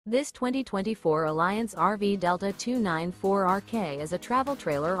This 2024 Alliance RV Delta 294RK is a travel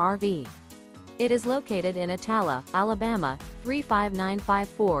trailer RV. It is located in Attalla, Alabama,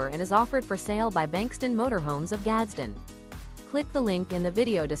 35954 and is offered for sale by Bankston Motorhomes of Gadsden. Click the link in the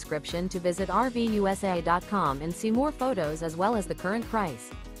video description to visit RVUSA.com and see more photos as well as the current price.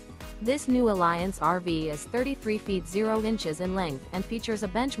 This new Alliance RV is 33 feet 0 inches in length and features a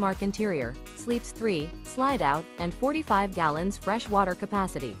benchmark interior, sleeps 3, slide-out, and 45 gallons fresh water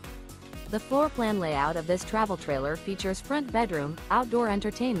capacity. The floor plan layout of this travel trailer features front bedroom, outdoor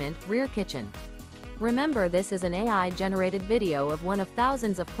entertainment, rear kitchen. Remember, this is an AI-generated video of one of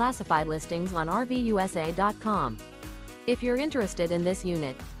thousands of classified listings on RVUSA.com. If you're interested in this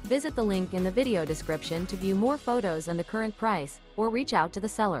unit, visit the link in the video description to view more photos and the current price, or reach out to the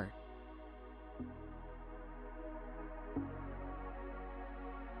seller.